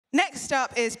Next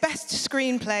up is Best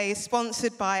Screenplay,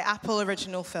 sponsored by Apple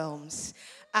Original Films.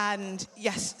 And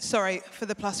yes, sorry, for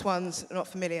the plus ones not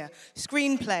familiar,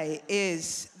 screenplay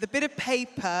is the bit of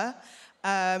paper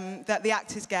that the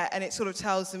actors get, and it sort of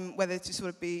tells them whether to sort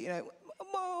of be,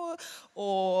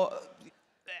 or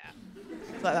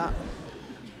like that.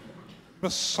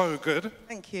 That's so good.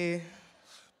 Thank you.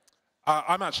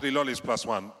 I'm actually Lolly's plus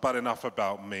one, but enough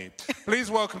about me. Please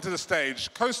welcome to the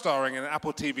stage, co-starring in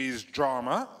Apple TV's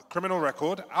drama, Criminal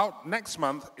Record. Out next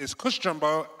month is Cush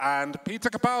and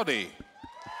Peter Capaldi.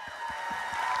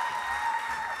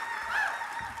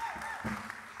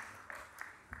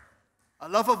 A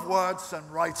love of words and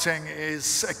writing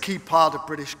is a key part of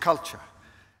British culture.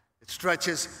 It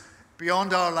stretches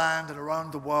beyond our land and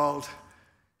around the world,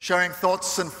 sharing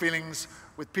thoughts and feelings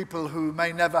with people who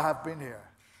may never have been here.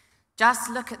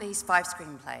 Just look at these 5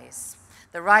 screenplays.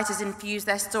 The writers infuse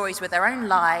their stories with their own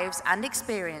lives and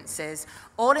experiences,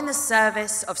 all in the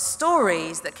service of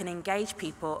stories that can engage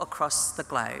people across the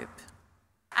globe.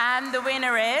 And the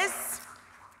winner is...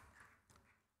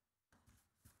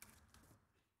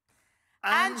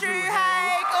 Andrew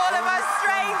Haigh, All of Us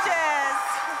Strangers.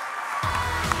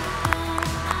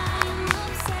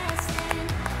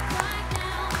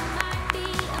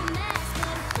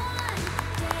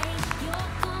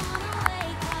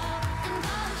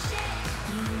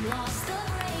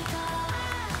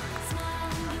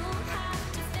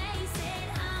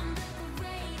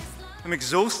 I'm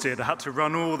exhausted. I had to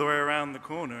run all the way around the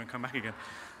corner and come back again.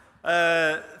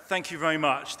 Thank you very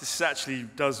much. This actually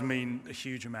does mean a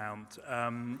huge amount.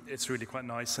 It's really quite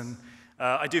nice, and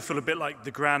I do feel a bit like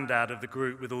the granddad of the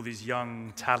group with all these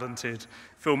young, talented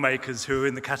filmmakers who are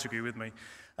in the category with me.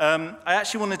 I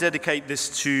actually want to dedicate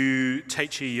this to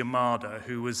Teichi Yamada,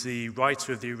 who was the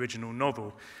writer of the original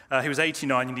novel. He was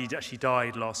 89 and he actually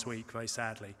died last week, very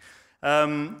sadly.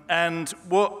 And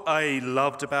what I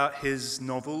loved about his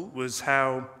novel was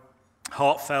how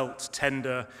heartfelt,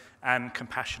 tender, and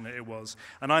compassionate it was.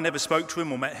 And I never spoke to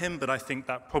him or met him, but I think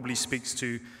that probably speaks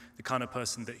to the kind of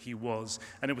person that he was.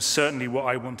 And it was certainly what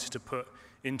I wanted to put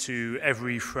into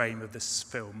every frame of this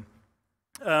film.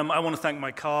 I want to thank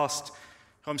my cast.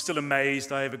 I'm still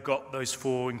amazed I ever got those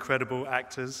 4 incredible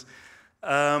actors.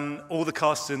 All the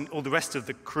cast and all the rest of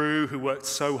the crew who worked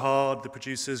so hard, the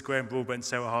producers, Graham Broadbent,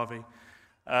 Sarah Harvey,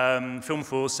 Film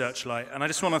 4, Searchlight. And I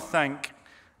just want to thank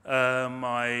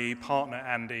my partner,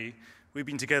 Andy. We've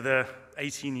been together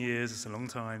 18 years, it's a long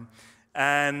time.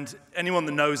 And anyone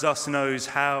that knows us knows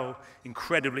how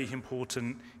incredibly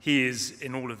important he is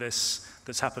in all of this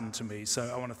that's happened to me. So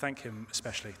I want to thank him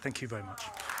especially. Thank you very much.